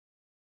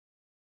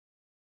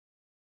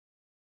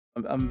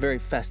I'm a very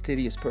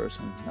fastidious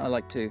person. I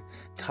like to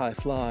tie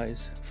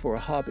flies for a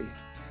hobby.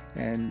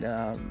 And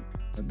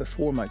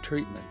before my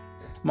treatment,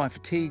 my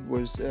fatigue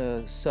was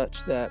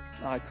such that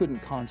I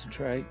couldn't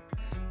concentrate.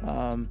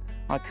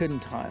 I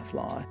couldn't tie a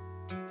fly.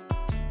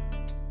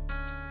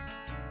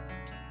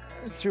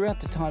 Throughout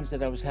the times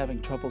that I was having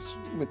troubles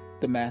with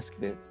the mask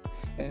fit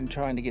and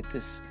trying to get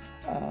this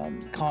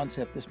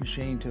concept, this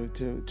machine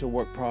to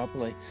work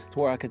properly, to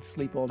where I could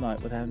sleep all night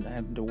without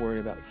having to worry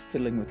about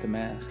fiddling with the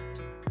mask.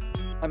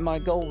 And my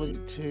goal was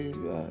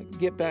to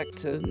get back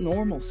to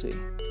normalcy.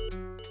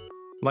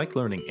 Like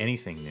learning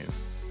anything new,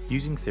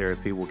 using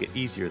therapy will get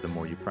easier the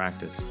more you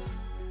practice.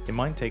 It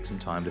might take some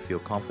time to feel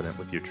confident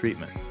with your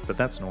treatment, but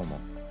that's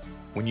normal.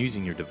 When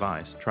using your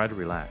device, try to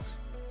relax.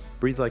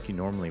 Breathe like you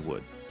normally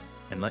would,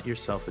 and let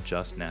yourself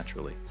adjust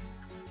naturally.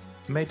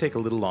 It may take a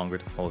little longer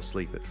to fall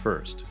asleep at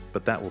first,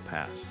 but that will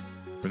pass.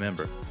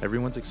 Remember,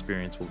 everyone's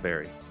experience will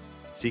vary.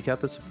 Seek out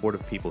the support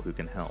of people who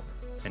can help,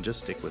 and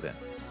just stick with it.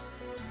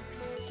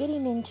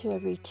 Getting into a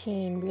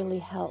routine really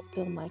helped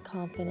build my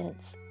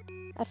confidence.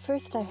 At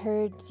first I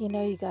heard,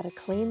 you got to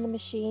clean the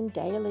machine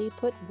daily,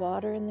 put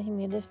water in the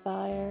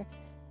humidifier,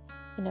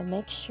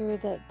 make sure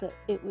that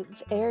it was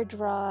air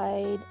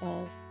dried,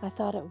 and I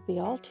thought it would be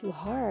all too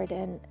hard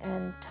and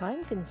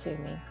time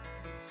consuming.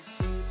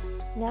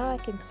 Now I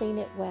can clean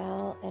it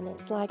well, and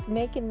it's like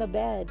making the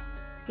bed.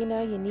 You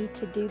need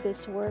to do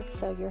this work,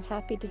 so you're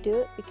happy to do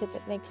it because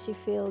it makes you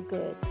feel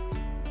good.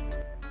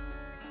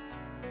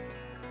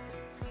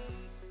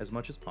 As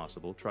much as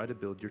possible, try to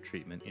build your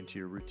treatment into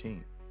your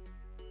routine.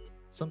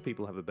 Some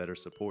people have a better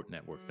support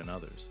network than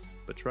others,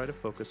 but try to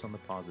focus on the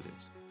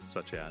positives,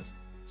 such as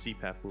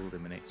CPAP will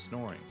eliminate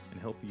snoring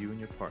and help you and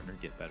your partner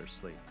get better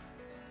sleep.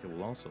 It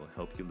will also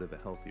help you live a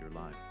healthier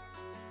life.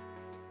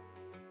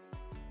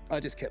 I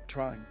just kept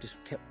trying, just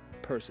kept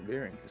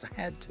persevering because I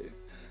had to.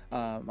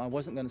 I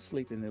wasn't going to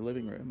sleep in the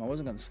living room. I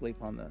wasn't going to sleep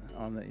on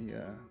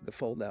the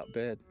fold-out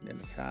bed in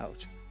the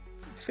couch.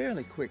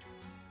 Fairly quick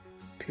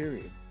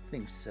period,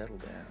 things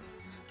settled down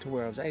to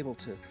where I was able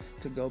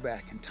to go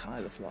back and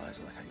tie the flies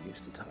like I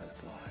used to tie the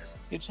flies.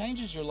 It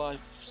changes your life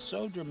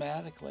so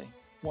dramatically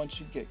once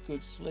you get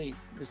good sleep.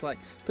 It's like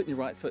putting your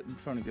right foot in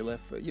front of your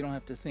left foot. You don't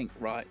have to think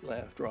right,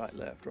 left, right,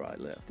 left, right,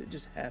 left. It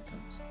just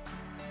happens.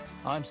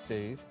 I'm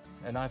Steve,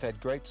 and I've had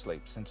great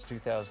sleep since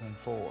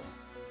 2004.